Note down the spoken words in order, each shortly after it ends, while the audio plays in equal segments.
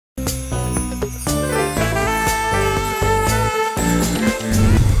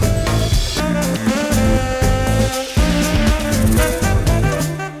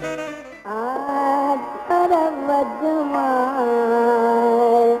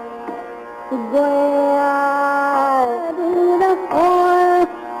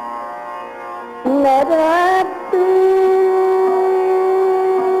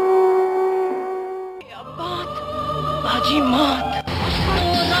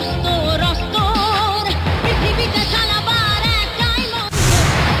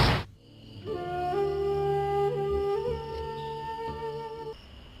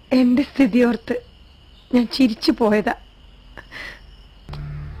എന്റെ സ്ഥിതിയോർത്ത് ഞാൻ ചിരിച്ചു പോയതാ.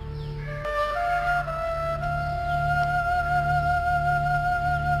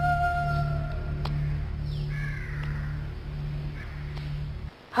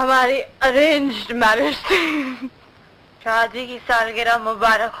 हमारी अरेंज्ड मैरिज थी. शादी की सालगिरह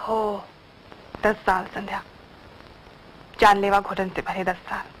मुबारक हो. 10 साल संध्या, जानलेवा घुटन से भरे 10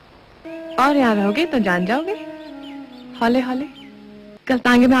 साल. और यहाँ रहोगे तो जान जाओगे हौले हौले. कल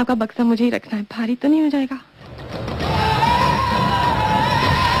तांगे में आपका बक्सा मुझे ही रखना है, भारी तो नहीं हो जाएगा?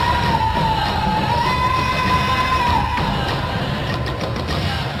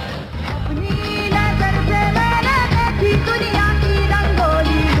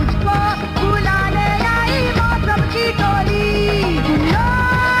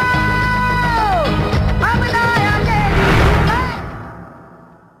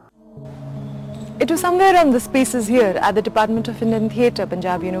 It was somewhere on the spaces here at the Department of Indian Theatre,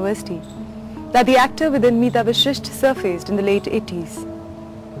 Punjab University, that the actor within Mita Vasisht surfaced in the late 80s.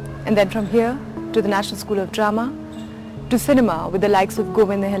 And then from here to the National School of Drama, to cinema with the likes of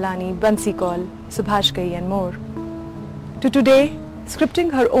Govind Nihalani, Bansi Kaul, Subhash Ghai and more, to today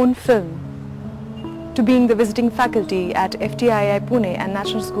scripting her own film, to being the visiting faculty at FTII Pune and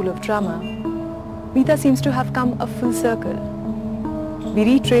National School of Drama, Mita seems to have come a full circle. We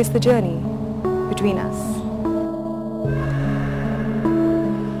retrace the journey between us.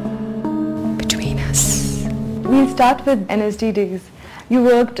 We'll start with NSD days. You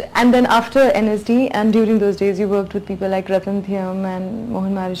worked, and then after NSD and during those days you worked with people like Ratan Thyam and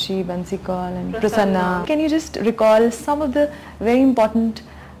Mohan Maharishi, Bansi Kaul and Prasanna. Can you just recall some of the very important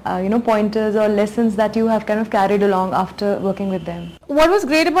pointers or lessons that you have kind of carried along after working with them? What was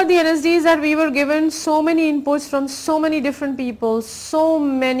great about the NSD is that we were given so many inputs from so many different people, so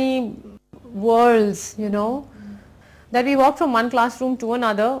many worlds, that we walked from one classroom to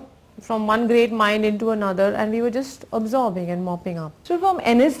another, from one great mind into another, and we were just absorbing and mopping up. So from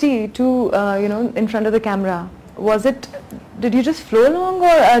NSD to, in front of the camera, did you just flow along,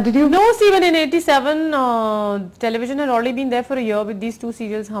 or did you? No, see, when in 87, television had already been there for a year with these two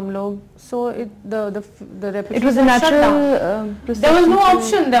serials, Hum Log, so the repetition it was a natural process. There was no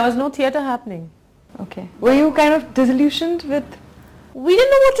option, there was no theatre happening. Okay. Were you kind of disillusioned with? We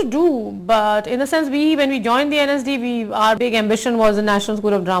didn't know what to do, but in a sense, when we joined the NSD, our big ambition was the National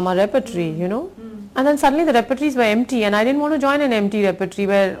School of Drama repertory, And then suddenly the repertories were empty, and I didn't want to join an empty repertory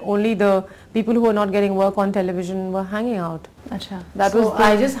where only the people who were not getting work on television were hanging out. Achha,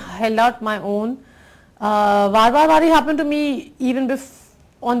 I just held out my own. Var happened to me even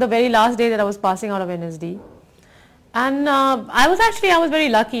on the very last day that I was passing out of NSD. And I was very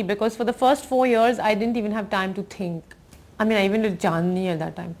lucky, because for the first 4 years, I didn't even have time to think. I even did Chandni at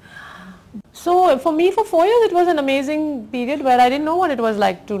that time. So for me, for 4 years, it was an amazing period where I didn't know what it was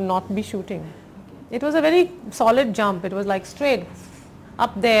like to not be shooting. It was a very solid jump. It was like straight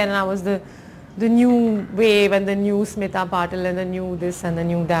up there, and I was the new wave and the new Smita Patil and the new this and the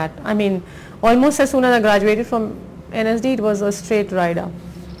new that. Almost as soon as I graduated from NSD, it was a straight ride up.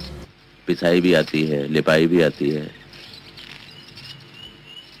 पिसाई भी आती है, लिपाई भी आती है,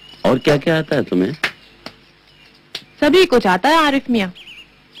 और क्या-क्या आता है तुम्हें? सभी कुछ आता है आरिफ मियाँ,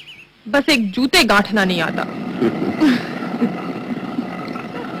 बस एक जूते गांठना नहीं आता.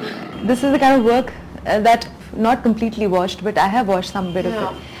 This is the kind of work that not completely watched, but I have watched some bit of it.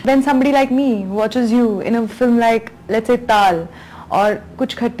 When somebody like me watches you in a film like, let's say, Tal, or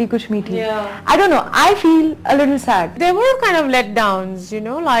Kuch Khatti Kuch Meethi, I don't know, I feel a little sad. There were kind of letdowns,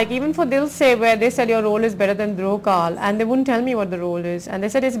 like even for Dil Se, where they said your role is better than Drokal, and they wouldn't tell me what the role is, and they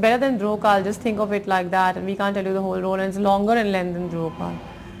said it's better than Drokal, just think of it like that, and we can't tell you the whole role, and it's longer in length than Drokal.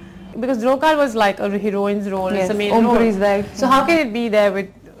 Because Drokal was like a heroine's role, yes, it's a main role. Wife. So how can it be there with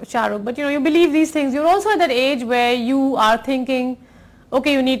Shahrukh? But you believe these things. You're also at that age where you are thinking,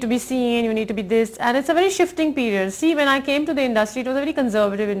 okay, you need to be seen, you need to be this, and it's a very shifting period. See, when I came to the industry, it was a very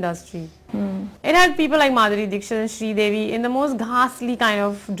conservative industry. It had people like Madhuri Dixit and Sri Devi in the most ghastly kind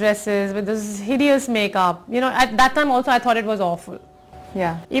of dresses with this hideous makeup. At that time also I thought it was awful.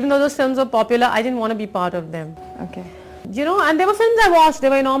 Yeah. Even though those films were popular, I didn't want to be part of them. Okay. And there were films I watched, they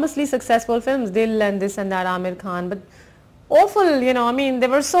were enormously successful films, Dil and this and that, Amir Khan, but awful, they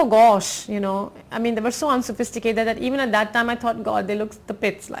were so gauche, they were so unsophisticated that even at that time I thought, God, they look the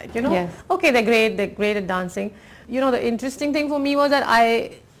pits like, Yes. Okay, they're great at dancing. The interesting thing for me was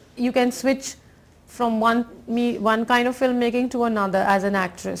that you can switch from one kind of filmmaking to another as an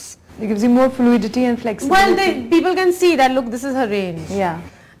actress. It gives you more fluidity and flexibility. Well, people can see that, look, this is her range. Yeah.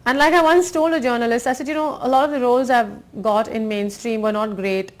 And like I once told a journalist, I said, a lot of the roles I've got in mainstream were not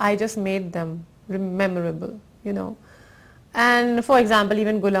great. I just made them memorable, And for example,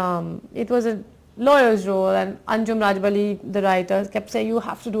 even Gulam, it was a lawyer's role, and Anjum Rajbali, the writer, kept saying, you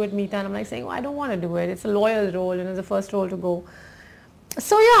have to do it, Mita. And I'm like saying, oh, I don't want to do it. It's a lawyer's role, it's the first role to go.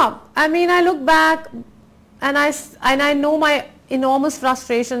 So yeah, I mean, I look back and I know my enormous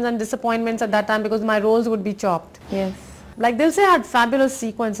frustrations and disappointments at that time because my roles would be chopped. Yes. Like they'll say I had fabulous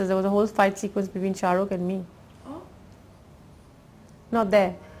sequences. There was a whole fight sequence between Shah Rukh and me. Oh. Not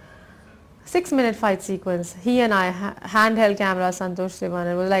there. 6-minute fight sequence. He and I, handheld camera, Santosh Sivan.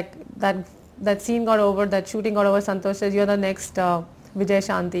 It was like that scene got over, that shooting got over. Santosh says, you're the next Vijay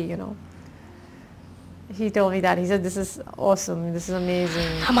Shanti, you know. He told me that. He said, this is awesome. This is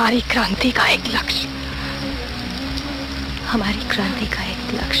amazing. हमारी क्रांति का एक लक्ष्य, हमारी क्रांति का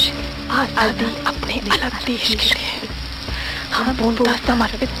एक लक्ष्य आजादी अपने अलग देश के लिए हम पूर्णतः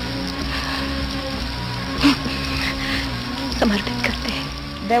समर्पित करते हैं.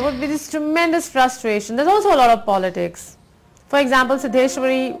 There would be this tremendous frustration. There's also a lot of politics. For example,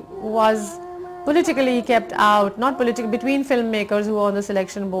 Siddheshwari was politically kept out, not politically, between filmmakers who were on the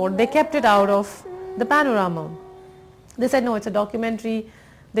selection board. They kept it out of the panorama. They said, no, it's a documentary.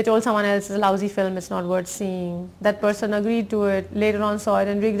 They told someone else it's a lousy film, it's not worth seeing. That person agreed to it, later on saw it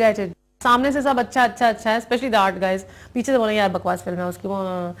and regretted. सामने से सब अच्छा है, especially the art guys. पीछे से बोलेंगे यार बकवास फिल्म है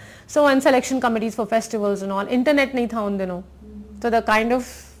उसकी. So when selection committees for festivals and all, internet नहीं था उन दिनों. So the kind of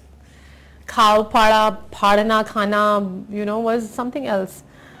khao pada, padana khana, you know, was something else.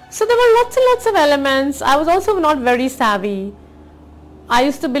 So there were lots and lots of elements. I was also not very savvy. I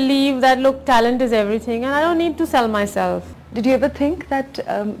used to believe that, look, talent is everything and I don't need to sell myself. Did you ever think that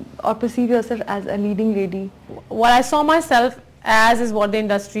or perceive yourself as a leading lady? What I saw myself as is what the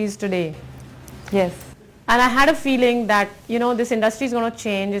industry is today. Yes. And I had a feeling that, you know, this industry is going to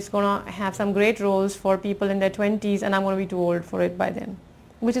change. It's going to have some great roles for people in their 20s and I'm going to be too old for it by then.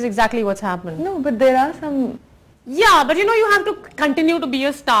 Which is exactly what's happened. No, but there are some... Yeah, but you know, you have to continue to be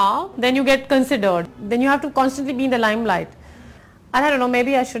a star, then you get considered. Then you have to constantly be in the limelight. And I don't know,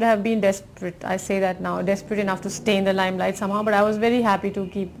 maybe I should have been desperate. I say that now, desperate enough to stay in the limelight somehow, but I was very happy to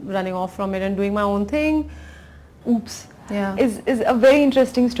keep running off from it and doing my own thing. Oops. Yeah. Is a very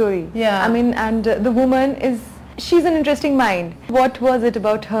interesting story. Yeah. I mean, and the woman is, she's an interesting mind. What was it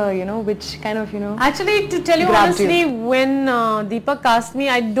about her, you know, which kind of, you know... Actually, to tell you honestly, when Deepak cast me,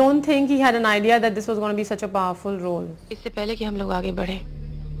 I don't think he had an idea that this was going to be such a powerful role. इससे पहले कि हम लोग आगे बढ़े,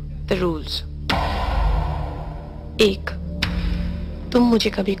 the rules. 1, तुम मुझे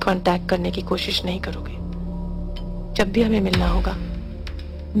कभी कांटेक्ट करने की कोशिश नहीं करोगे. जब भी हमें मिलना होगा,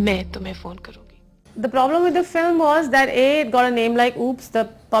 मैं तुम्हें फोन करूंगी. The problem with the film was that A, it got a name like Oops, the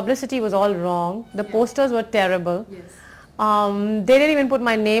publicity was all wrong, the posters were terrible. Yes. They didn't even put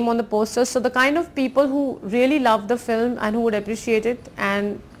my name on the posters, so the kind of people who really loved the film and who would appreciate it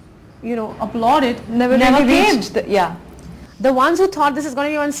and, you know, applaud it never came. The ones who thought this is going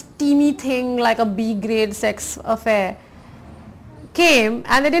to be one steamy thing like a B-grade sex affair came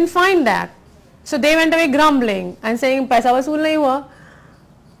and they didn't find that. So they went away grumbling and saying, paisa vasool nahi hua.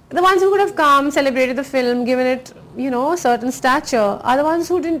 The ones who could have come, celebrated the film, given it, you know, a certain stature, are the ones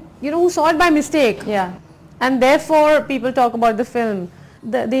who didn't, you know, who saw it by mistake. Yeah. And therefore, people talk about the film.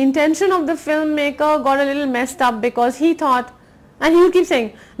 The intention of the filmmaker got a little messed up because he thought, and he would keep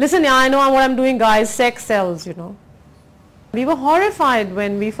saying, listen, yeah, I know what I'm doing, guys, sex sells, you know. We were horrified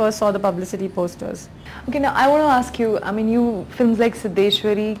when we first saw the publicity posters. Okay, now I want to ask you, I mean, you films like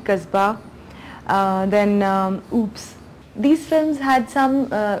Siddheshwari, Kasba, then Oops. These films had some,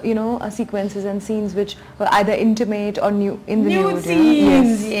 you know, sequences and scenes which were either intimate or nude.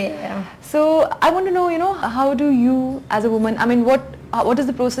 Scenes, yes. Yeah. So I want to know, you know, how do you, as a woman, I mean, what is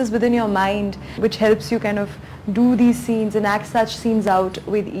the process within your mind which helps you kind of do these scenes and act such scenes out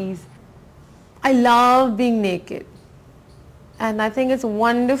with ease? I love being naked. And I think it's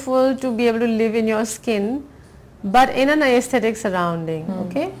wonderful to be able to live in your skin, but in an aesthetic surrounding,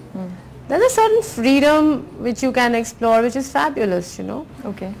 okay? There's a certain freedom which you can explore, which is fabulous, you know.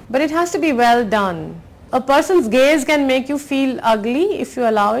 Okay. But it has to be well done. A person's gaze can make you feel ugly if you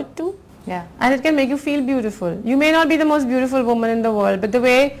allow it to. Yeah. And it can make you feel beautiful. You may not be the most beautiful woman in the world, but the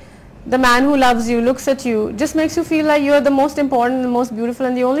way the man who loves you looks at you just makes you feel like you're the most important, the most beautiful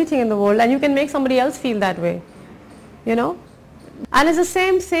and the only thing in the world, and you can make somebody else feel that way, you know. And it's the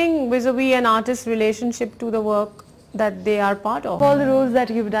same thing vis-a-vis an artist's relationship to the work that they are part of. All the roles that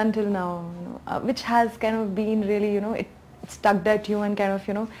you've done till now, you know, which has kind of been really, you know, it stuck at you and kind of,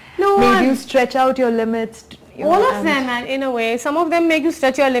 you know, made you stretch out your limits. All of them, and in a way, some of them make you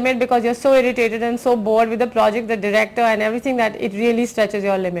stretch your limit because you're so irritated and so bored with the project, the director and everything, that it really stretches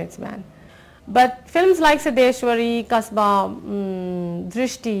your limits, man. But films like Siddheshwari, Kasba,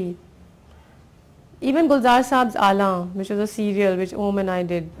 Drishti, Even Gulzar Saab's Ala, which was a serial which Om and I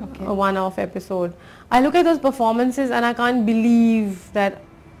did, a one-off episode. I look at those performances and I can't believe that,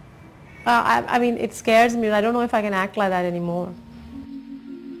 I mean, it scares me. I don't know if I can act like that anymore.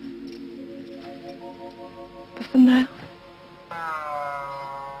 पसंद आया?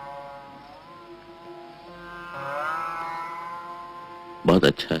 बहुत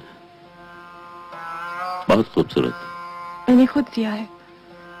अच्छा है, बहुत खूबसूरत। मैंने खुद किया है।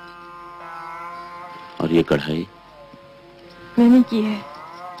 और ये कढ़ाई मैंने की है।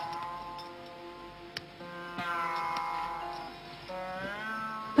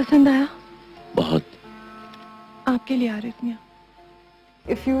 पसंद आया? बहुत। आपके लिए Arif.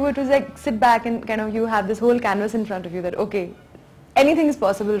 If you were to like sit back and kind of you have this whole canvas in front of you that okay, anything is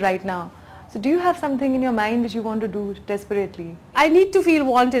possible right now. So do you have something in your mind which you want to do desperately? I need to feel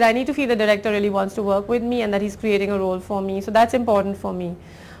wanted. I need to feel the director really wants to work with me and that he's creating a role for me. So that's important for me.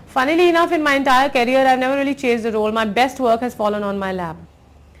 Funnily enough, in my entire career, I've never really chased a role. My best work has fallen on my lap.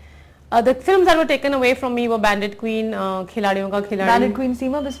 The films that were taken away from me were Bandit Queen, Khiladiyon Ka Khiladi. Bandit Queen,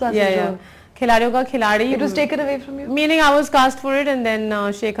 Seema Biswas. Yeah. Khiladiyon Ka Khiladi. It was taken away from you? Meaning I was cast for it and then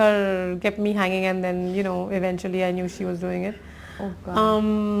Shekhar kept me hanging and then, you know, eventually I knew she was doing it. Oh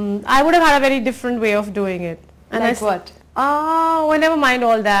God. I would have had a very different way of doing it. And like what? Oh, well, never mind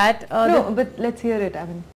all that. No, but let's hear it, I mean.